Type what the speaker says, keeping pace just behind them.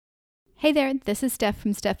Hey there, this is Steph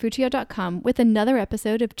from StephFuccio.com with another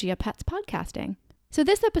episode of Geopats Podcasting. So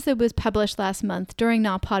this episode was published last month during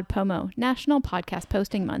NaPodPoMo, National Podcast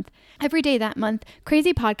Posting Month. Every day that month,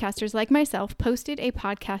 crazy podcasters like myself posted a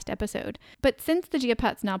podcast episode. But since the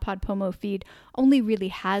Geopats NaPodPoMo feed only really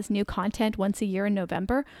has new content once a year in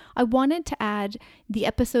November, I wanted to add the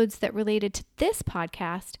episodes that related to this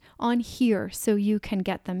podcast on here so you can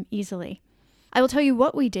get them easily. I will tell you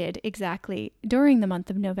what we did exactly during the month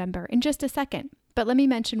of November in just a second, but let me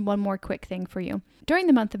mention one more quick thing for you. During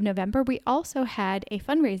the month of November, we also had a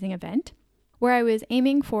fundraising event where I was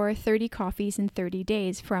aiming for 30 coffees in 30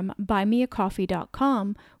 days from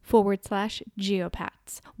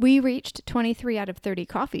buymeacoffee.com/geopats. We reached 23 out of 30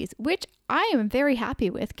 coffees, which I am very happy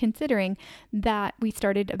with considering that we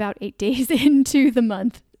started about 8 days into the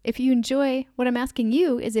month. If you enjoy, what I'm asking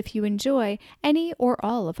you is if you enjoy any or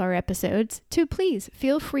all of our episodes, to please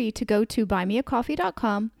feel free to go to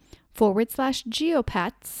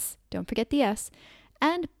buymeacoffee.com/geopats, don't forget the S,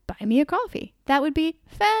 and buy me a coffee. That would be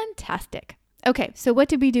fantastic. Okay, so what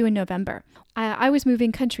did we do in November? I was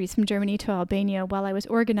moving countries from Germany to Albania while I was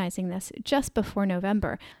organizing this just before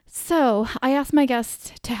November. So I asked my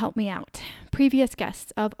guests to help me out, previous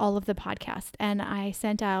guests of all of the podcasts, and I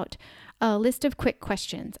sent out a list of quick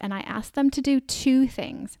questions, and I asked them to do two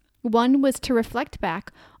things. One was to reflect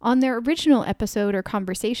back on their original episode or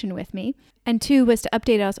conversation with me, and two was to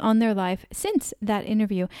update us on their life since that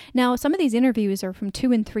interview. Now, some of these interviews are from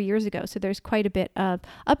 2 and 3 years ago, so there's quite a bit of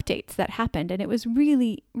updates that happened, and it was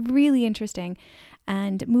really, really interesting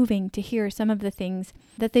and moving to hear some of the things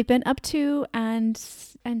that they've been up to and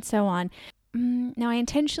so on. Now, I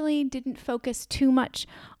intentionally didn't focus too much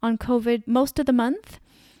on COVID most of the month,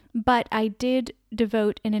 but I did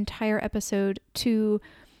devote an entire episode to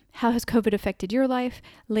how has COVID affected your life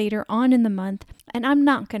later on in the month. And I'm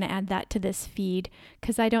not going to add that to this feed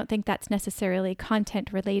because I don't think that's necessarily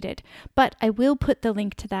content related. But I will put the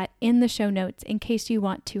link to that in the show notes in case you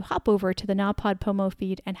want to hop over to the NaPodPoMo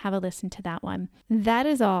feed and have a listen to that one. That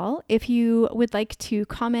is all. If you would like to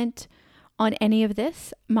comment on any of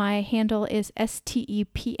this, my handle is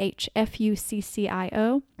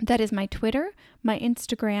STEPHFUCCIO. That is my Twitter, my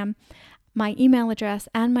Instagram, my email address,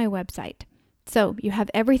 and my website. So you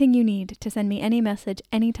have everything you need to send me any message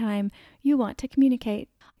anytime you want to communicate.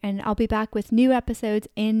 And I'll be back with new episodes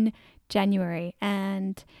in January.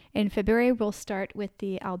 And in February, we'll start with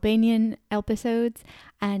the Albanian episodes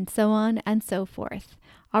and so on and so forth.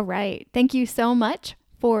 All right. Thank you so much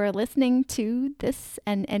for listening to this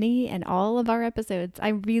and any and all of our episodes. I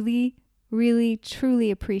really, really,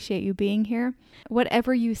 truly appreciate you being here.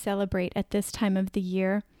 Whatever you celebrate at this time of the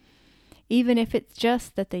year, even if it's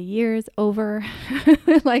just that the year's over,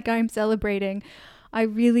 like I'm celebrating, I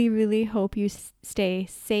really, really hope you stay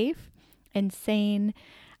safe and sane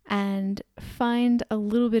and find a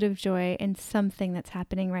little bit of joy in something that's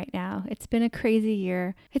happening right now. It's been a crazy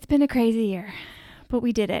year. But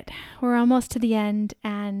we did it. We're almost to the end,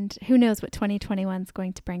 and who knows what 2021 is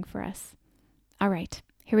going to bring for us. All right,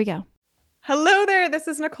 here we go. Hello there, this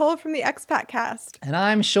is Nicole from the Expat cast. And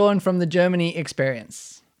I'm Sean from the Germany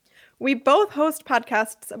Experience. We both host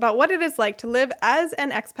podcasts about what it is like to live as an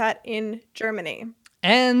expat in Germany.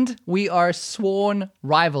 And we are sworn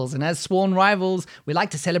rivals. And as sworn rivals, we like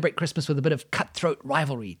to celebrate Christmas with a bit of cutthroat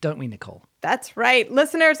rivalry, don't we, Nicole? That's right.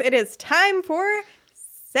 Listeners, it is time for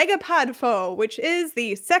Segapadfo, which is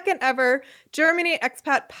the second ever Germany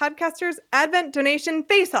Expat Podcasters Advent Donation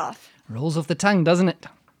Face-Off. Rolls off the tongue, doesn't it?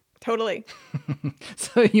 Totally.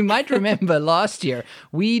 So you might remember last year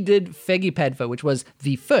we did Fegipadfo, which was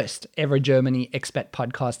the first ever Germany Expat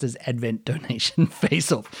Podcasters Advent Donation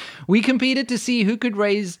Face-Off. We competed to see who could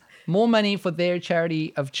raise more money for their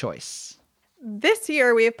charity of choice. This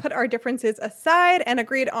year, we have put our differences aside and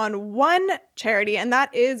agreed on one charity, and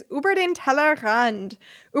that is Über den Tellerrand.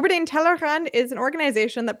 Über den Tellerrand is an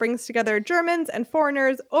organization that brings together Germans and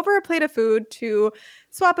foreigners over a plate of food to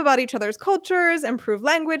swap about each other's cultures, improve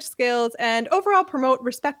language skills, and overall promote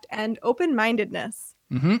respect and open-mindedness.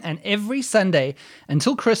 And every Sunday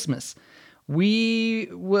until Christmas, we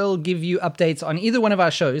will give you updates on either one of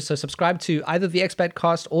our shows. So subscribe to either the Expat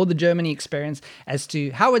Cast or the Germany Experience as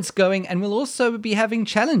to how it's going. And we'll also be having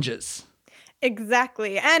challenges.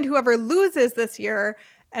 Exactly. And whoever loses this year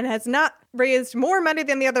and has not raised more money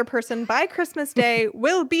than the other person by Christmas Day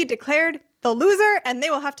will be declared the loser, and they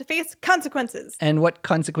will have to face consequences. And what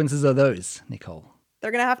consequences are those, Nicole?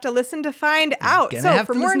 They're going to have to listen to find out. So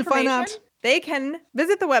for more information, they can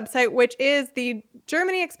visit the website, which is the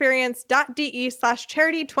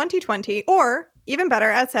germanyexperience.de/charity2020, or even better,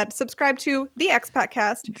 as said, subscribe to the Expat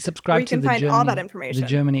Cast. Subscribe where you to can the find Germany, all that information. The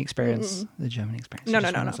Germany experience. The Germany experience.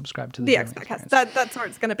 No. Subscribe to the Germany Expat experience. Cast. That's where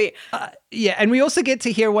it's going to be. Yeah, and we also get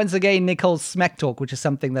to hear once again Nicole's smack talk, which is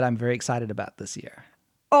something that I'm very excited about this year.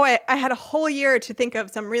 Oh, I had a whole year to think of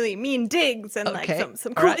some really mean digs and like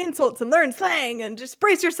some cool insults and learn slang and just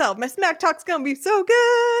brace yourself. My smack talk's going to be so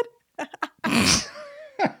good.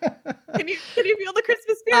 Can you feel the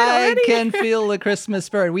Christmas spirit already? I can feel the Christmas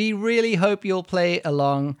spirit. We really hope you'll play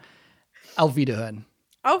along. Auf Wiederhören.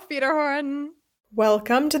 Auf Wiederhören.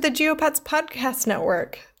 Welcome to the Geopets Podcast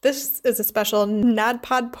Network. This is a special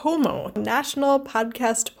NADPOD POMO, National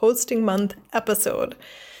Podcast Posting Month episode.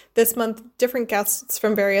 This month, different guests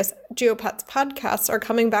from various Geopets podcasts are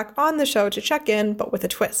coming back on the show to check in, but with a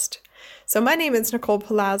twist. So my name is Nicole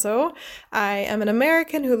Palazzo. I am an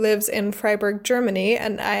American who lives in Freiburg, Germany,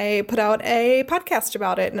 and I put out a podcast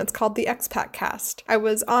about it, and it's called the Expat Cast. I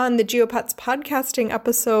was on the Geopets podcasting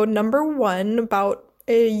episode number 1 about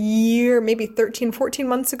a year, maybe 13, 14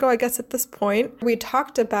 months ago, I guess at this point. We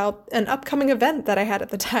talked about an upcoming event that I had at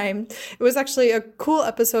the time. It was actually a cool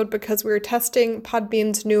episode because we were testing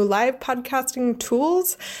Podbean's new live podcasting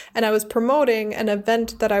tools, and I was promoting an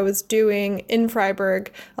event that I was doing in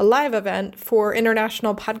Freiburg, a live event for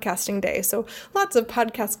International Podcasting Day. So lots of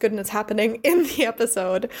podcast goodness happening in the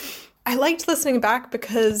episode. I liked listening back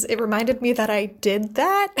because it reminded me that I did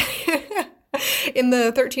that. In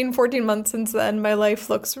the 13, 14 months since then, my life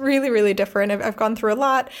looks really, really different. I've gone through a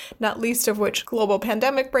lot, not least of which global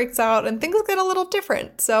pandemic breaks out and things get a little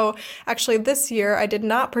different. So actually this year, I did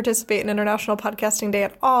not participate in International Podcasting Day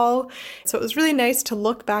at all. So it was really nice to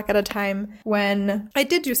look back at a time when I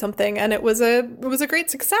did do something and it was a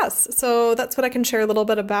great success. So that's what I can share a little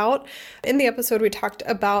bit about. In the episode, we talked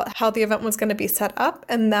about how the event was going to be set up,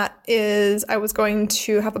 and that is I was going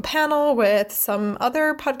to have a panel with some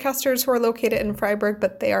other podcasters who are located in Freiburg,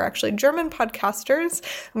 but they are actually German podcasters.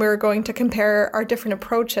 And we were going to compare our different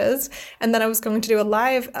approaches. And then I was going to do a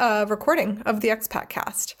live recording of the Expat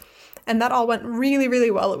Cast. And that all went really, really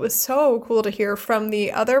well. It was so cool to hear from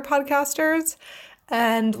the other podcasters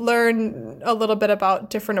and learn a little bit about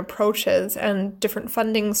different approaches and different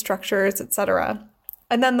funding structures, etc.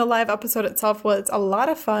 And then the live episode itself was a lot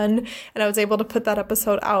of fun, and I was able to put that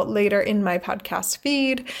episode out later in my podcast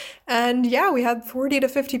feed. And yeah, we had 40 to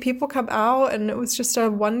 50 people come out, and it was just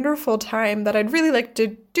a wonderful time that I'd really like to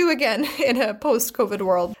do again in a post-COVID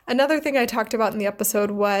world. Another thing I talked about in the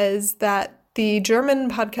episode was that the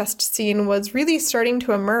German podcast scene was really starting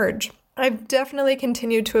to emerge. I've definitely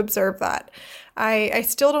continued to observe that. I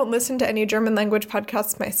still don't listen to any German language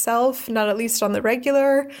podcasts myself, not at least on the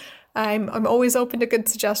regular. I'm always open to good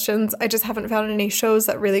suggestions. I just haven't found any shows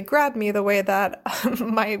that really grab me the way that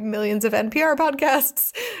my millions of NPR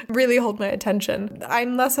podcasts really hold my attention.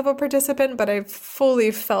 I'm less of a participant, but I've fully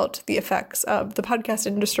felt the effects of the podcast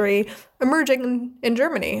industry emerging in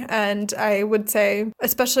Germany. And I would say,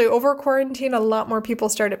 especially over quarantine, a lot more people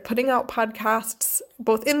started putting out podcasts,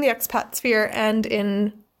 both in the expat sphere and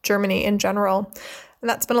in Germany in general. And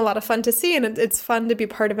that's been a lot of fun to see, and it's fun to be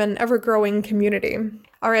part of an ever-growing community.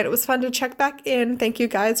 All right, it was fun to check back in. Thank you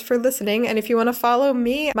guys for listening. And if you want to follow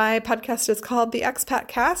me, my podcast is called The Expat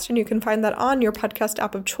Cast, and you can find that on your podcast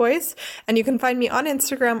app of choice. And you can find me on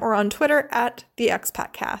Instagram or on Twitter at The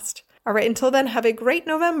Expat Cast. All right, until then, have a great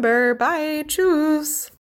November. Bye. Tschüss.